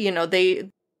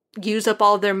they use up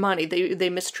all their money. They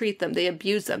mistreat them. They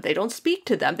abuse them. They don't speak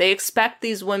to them. They expect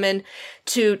these women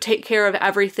to take care of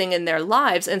everything in their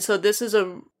lives. And so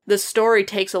the story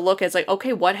takes a look at, like,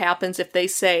 okay, what happens if they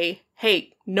say,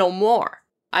 hey, no more.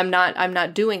 I'm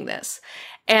not doing this.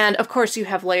 And of course you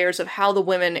have layers of how the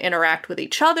women interact with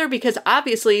each other, because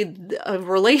obviously a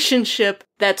relationship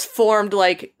that's formed,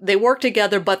 like, they work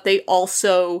together, but they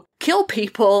also kill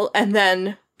people and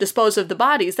then dispose of the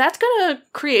bodies, that's going to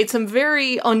create some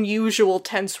very unusual,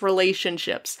 tense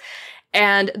relationships.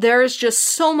 And there is just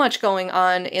so much going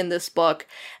on in this book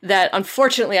that,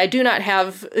 unfortunately, we do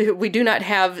not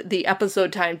have the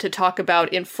episode time to talk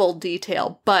about in full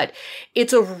detail, but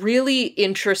it's a really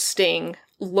interesting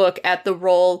look at the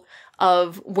role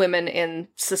of women in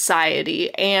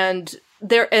society and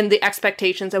the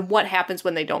expectations and what happens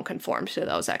when they don't conform to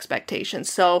those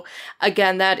expectations. So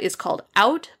again, that is called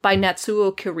Out by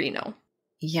Natsuo Kirino.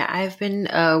 Yeah, I've been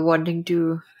wanting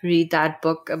to read that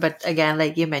book, but again,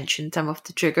 like you mentioned, some of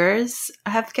the triggers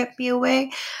have kept me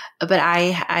away. But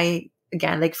I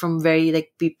again, like, from very,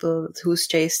 like, people whose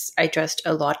tastes I trust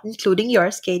a lot, including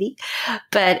yours, Katie,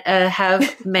 but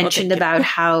have mentioned about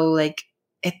how, like,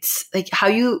 it's like how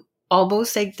you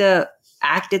almost, like, the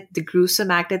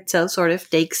gruesome act itself sort of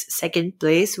takes second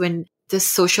place when the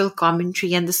social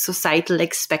commentary and the societal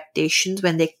expectations,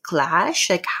 when they clash,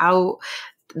 like how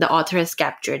the author has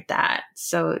captured that.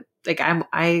 So, like,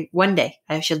 one day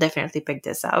I shall definitely pick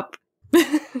this up.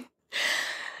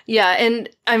 Yeah, and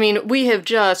I mean, we have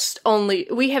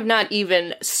not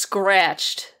even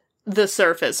scratched the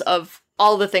surface of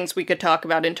all the things we could talk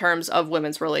about in terms of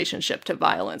women's relationship to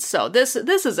violence. So this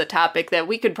is a topic that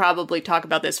we could probably talk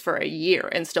about this for a year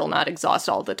and still not exhaust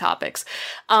all the topics.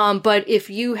 But if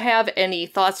you have any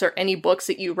thoughts or any books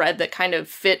that you read that kind of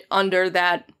fit under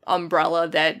that umbrella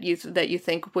that you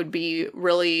think would be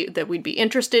really, that we'd be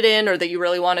interested in or that you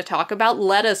really want to talk about,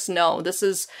 let us know. This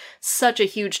is such a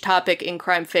huge topic in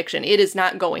crime fiction. It is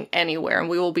not going anywhere, and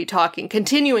we will be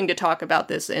continuing to talk about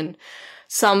this in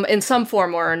some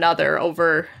form or another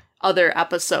over other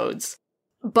episodes.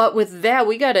 But with that,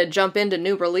 we gotta jump into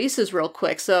new releases real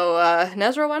quick. So,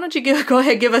 Nezra, why don't you go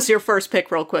ahead, give us your first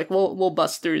pick real quick. We'll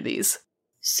bust through these.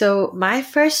 So my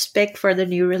first pick for the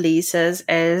new releases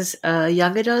is a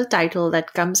young adult title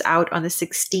that comes out on the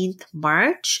 16th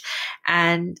March.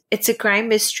 And it's a crime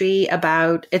mystery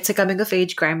it's a coming of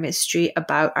age crime mystery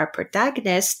about our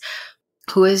protagonist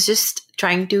who is just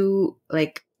trying to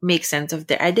make sense of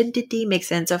their identity, make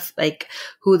sense of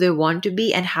who they want to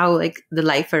be, and how the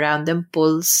life around them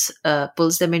pulls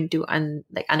them into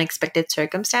unexpected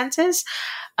circumstances.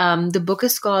 The book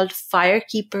is called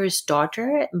Firekeeper's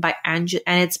Daughter and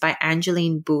it's by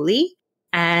Angeline Boulley.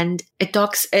 And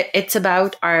it's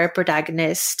about our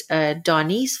protagonist,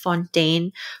 Donice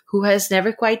Fontaine, who's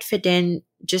never quite fit in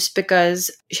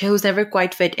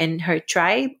her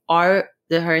tribe or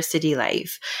her city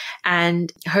life.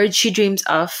 And she dreams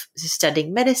of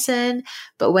studying medicine,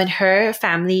 but when her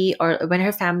family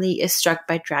is struck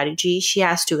by tragedy, she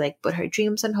has to put her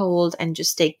dreams on hold and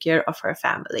just take care of her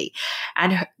family.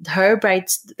 And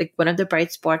one of the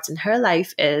bright spots in her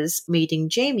life is meeting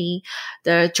Jamie,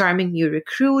 the charming new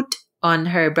recruit on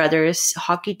her brother's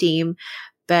hockey team.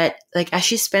 But as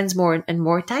she spends more and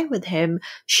more time with him,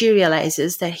 she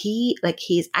realizes that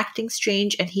he's acting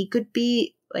strange, and he could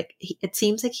be it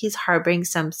seems like he's harboring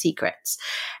some secrets.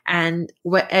 And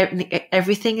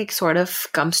everything sort of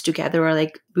comes together, or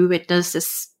we witness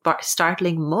this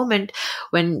startling moment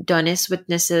when Donice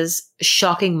witnesses a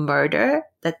shocking murder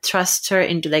that thrusts her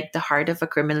into the heart of a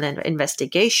criminal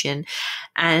investigation,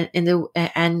 and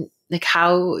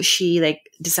how she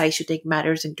decides to take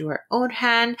matters into her own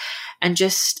hand and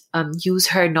just use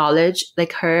her knowledge,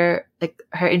 her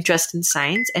interest in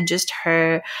science, and just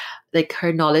her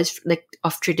knowledge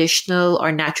of traditional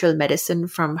or natural medicine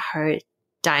from her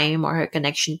time or her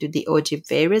connection to the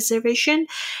Ojibwe reservation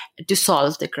to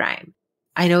solve the crime.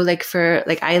 I know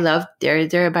I love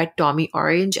There by Tommy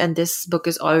Orange, and this book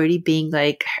is already being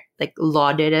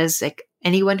lauded as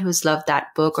anyone who's loved that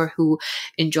book or who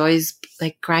enjoys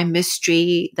crime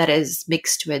mystery that is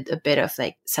mixed with a bit of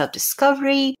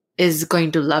self-discovery is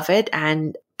going to love it.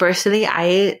 And personally,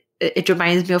 it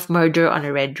reminds me of Murder on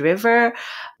a Red River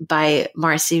by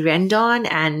Marcy Rendon,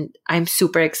 and I'm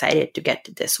super excited to get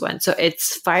to this one. So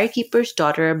it's Firekeeper's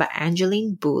Daughter by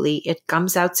Angeline Boulley. It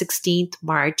comes out 16th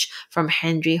March from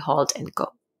Henry Holt &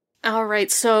 Co. All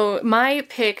right, so my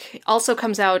pick also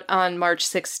comes out on March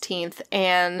 16th,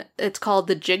 and it's called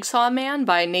The Jigsaw Man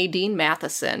by Nadine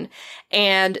Matheson.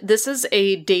 And this is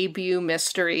a debut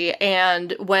mystery,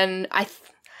 and when I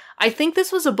think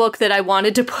this was a book that I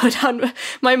wanted to put on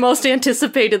my most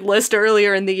anticipated list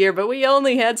earlier in the year, but we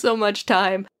only had so much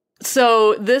time.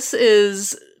 So this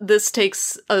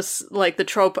takes us the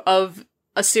trope of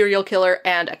a serial killer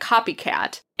and a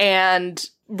copycat, and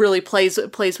really plays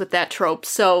with that trope.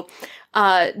 So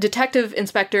Detective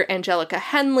Inspector Angelica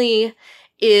Henley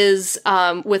is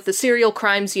with the Serial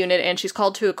Crimes Unit, and she's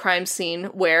called to a crime scene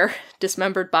where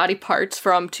dismembered body parts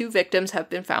from 2 victims have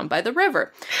been found by the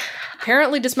river.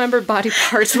 Apparently dismembered body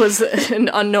parts was an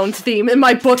unknown theme in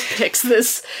my book picks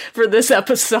for this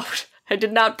episode. I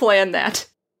did not plan that.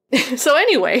 So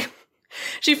anyway,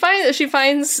 she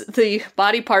finds the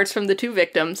body parts from the 2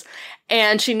 victims,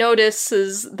 and she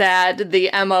notices that the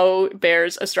MO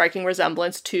bears a striking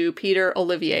resemblance to Peter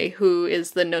Olivier, who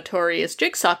is the notorious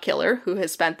jigsaw killer who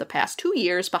has spent the past 2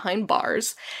 years behind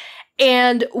bars.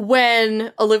 And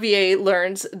when Olivier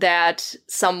learns that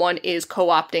someone is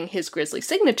co-opting his grisly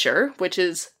signature, which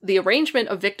is the arrangement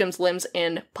of victims' limbs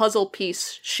in puzzle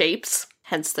piece shapes,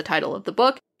 hence the title of the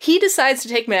book, he decides to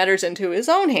take matters into his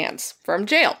own hands from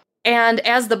jail. And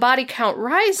as the body count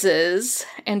rises,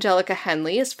 Angelica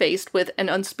Henley is faced with an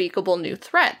unspeakable new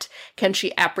threat. Can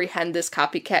she apprehend this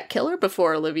copycat killer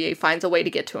before Olivier finds a way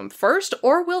to get to him first,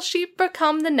 or will she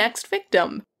become the next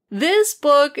victim? This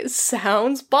book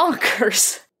sounds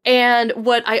bonkers. And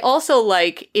what I also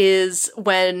like is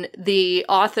when the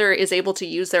author is able to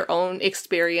use their own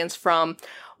experience from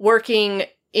working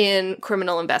in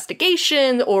criminal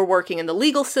investigation or working in the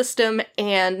legal system,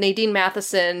 and Nadine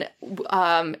Matheson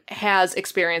has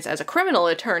experience as a criminal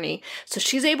attorney, so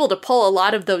she's able to pull a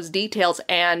lot of those details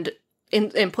and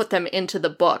put them into the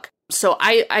book. So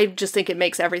I just think it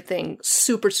makes everything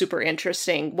super, super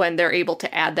interesting when they're able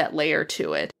to add that layer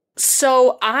to it.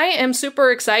 So I am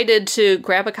super excited to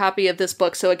grab a copy of this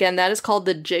book. So again, that is called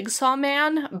The Jigsaw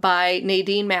Man by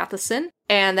Nadine Matheson,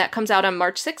 and that comes out on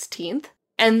March 16th.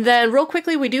 And then real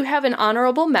quickly, we do have an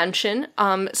honorable mention.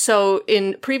 So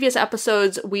in previous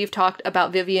episodes, we've talked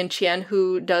about Vivian Chien,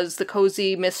 who does the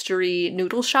Cozy Mystery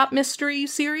Noodle Shop Mystery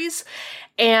series.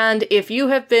 And if you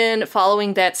have been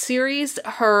following that series,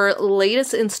 her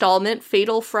latest installment,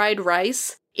 Fatal Fried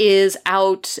Rice, is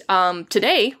out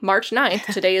today, March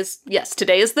 9th. Today is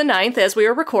the 9th as we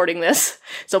are recording this.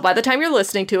 So by the time you're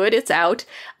listening to it, it's out.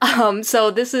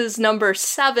 So this is number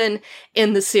 7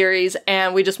 in the series,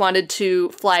 and we just wanted to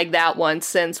flag that one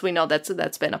since we know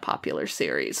that's been a popular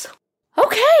series.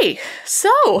 Okay,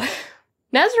 so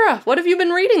Nezra, what have you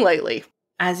been reading lately?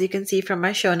 As you can see from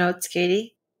my show notes,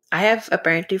 Katie, I have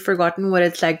apparently forgotten what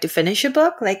it's like to finish a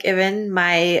book. Like even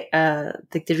my,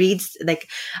 the reads, like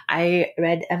I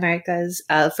read America's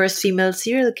first female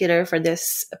serial killer for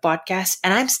this podcast,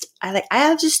 and I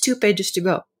have just 2 pages to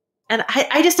go. And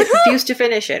I just refuse to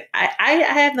finish it. I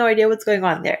have no idea what's going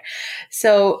on there.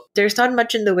 So there's not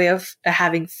much in the way of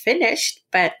having finished,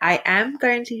 but I am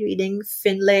currently reading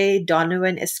Finlay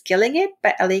Donovan is Killing It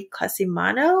by Ellie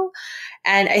Cosimano.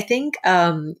 And I think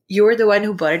you were the one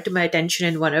who brought it to my attention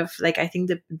in one of, like, I think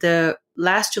the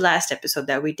last to last episode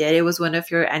that we did. It was one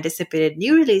of your anticipated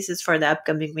new releases for the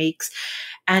upcoming weeks.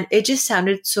 And it just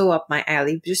sounded so up my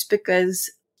alley just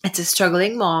because it's a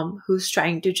struggling mom who's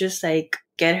trying to just like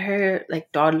get her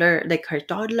toddler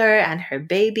and her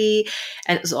baby,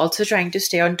 and is also trying to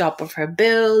stay on top of her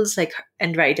bills,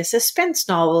 and write a suspense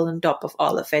novel on top of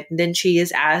all of it. And then she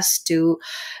is asked to,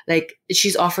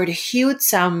 she's offered a huge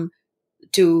sum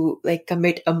to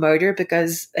commit a murder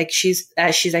because she's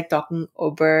talking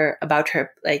over about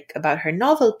her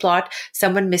novel plot.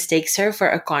 Someone mistakes her for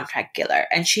a contract killer,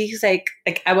 and she's like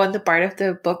I want the part of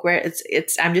the book where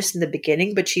it's I'm just in the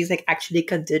beginning, but she's actually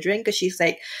considering, because she's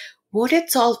like, would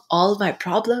it solve all my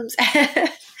problems?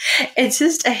 It's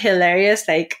just a hilarious,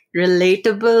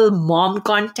 relatable mom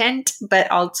content, but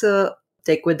also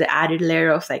with the added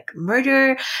layer of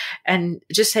murder and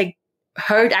just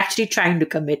her actually trying to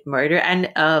commit murder.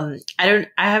 And I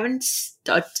haven't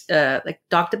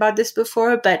talked about this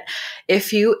before, but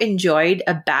if you enjoyed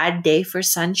A Bad Day for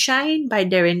Sunshine by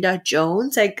Darynda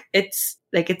Jones,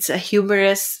 it's a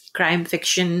humorous crime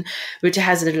fiction which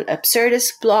has a little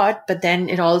absurdist plot, but then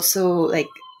it also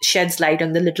sheds light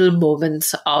on the little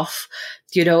moments of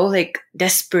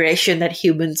desperation that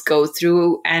humans go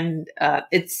through, and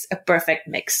it's a perfect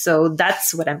mix. So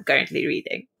that's what I'm currently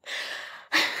reading.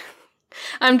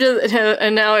 I'm just,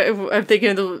 and now I'm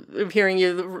thinking of hearing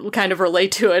you kind of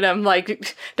relate to it. I'm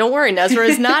like, don't worry, Nezra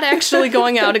is not actually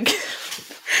going out again.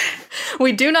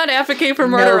 We do not advocate for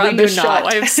murder on this show.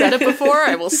 I've said it before.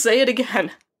 I will say it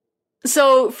again.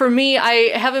 So for me,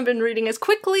 I haven't been reading as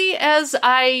quickly as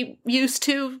I used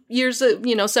to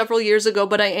several years ago,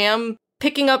 but I am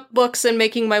picking up books and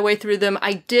making my way through them.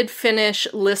 I did finish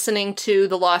listening to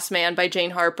The Lost Man by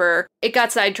Jane Harper. It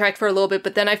got sidetracked for a little bit,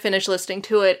 but then I finished listening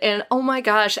to it, and oh my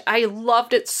gosh, I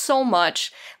loved it so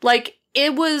much.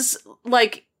 It was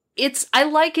I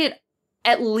like it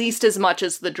at least as much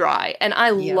as The Dry, and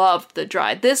I loved The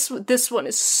Dry. This one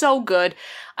is so good.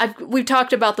 We've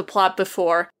talked about the plot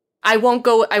before. I won't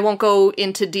go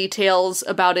into details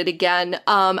about it again.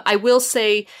 I will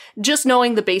say just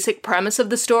knowing the basic premise of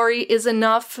the story is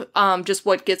enough. Just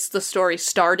what gets the story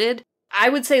started. I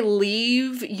would say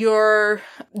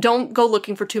don't go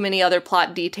looking for too many other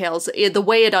plot details. The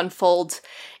way it unfolds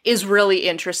is really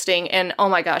interesting. And oh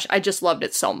my gosh, I just loved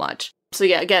it so much. So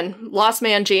yeah, again, Lost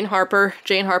Man, Jane Harper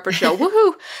show,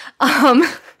 woohoo!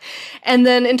 And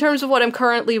then in terms of what I'm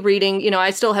currently reading, I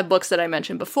still have books that I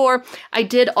mentioned before. I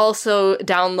did also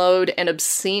download an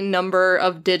obscene number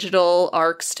of digital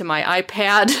ARCs to my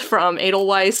iPad from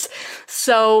Edelweiss.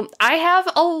 So I have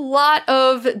a lot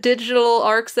of digital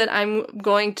ARCs that I'm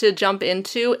going to jump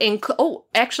into.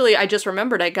 Actually, I just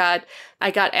remembered I got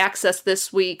access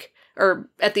this week, or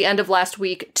at the end of last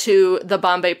week, to The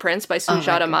Bombay Prince by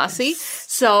Sujata Massey.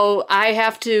 So I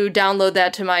have to download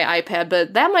that to my iPad,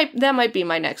 but that might be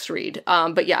my next read.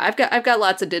 But yeah, I've got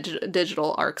lots of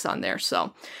digital ARCs on there,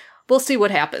 so we'll see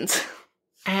what happens.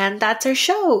 And that's our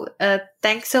show.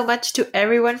 Thanks so much to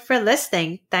everyone for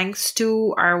listening. Thanks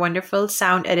to our wonderful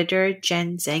sound editor,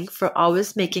 Jen Zink, for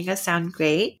always making us sound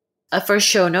great. For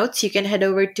show notes, you can head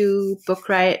over to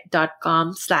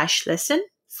bookriot.com/listen.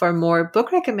 For more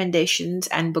book recommendations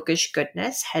and bookish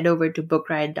goodness, head over to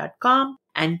bookriot.com.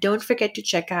 And don't forget to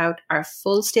check out our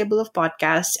full stable of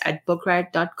podcasts at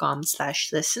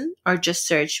bookriot.com/listen, or just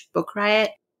search Book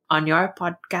Riot on your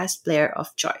podcast player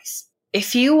of choice.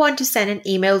 If you want to send an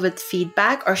email with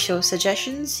feedback or show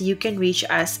suggestions, you can reach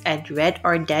us at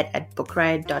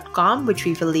readordead@bookriot.com, which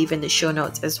we will leave in the show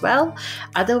notes as well.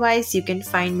 Otherwise, you can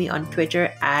find me on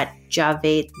Twitter at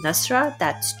Javed Nusra.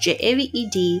 That's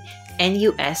JAVEDNUSRAH.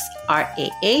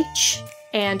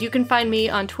 And you can find me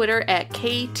on Twitter at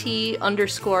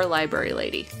KT_library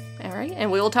lady. All right, and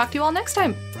we will talk to you all next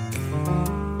time.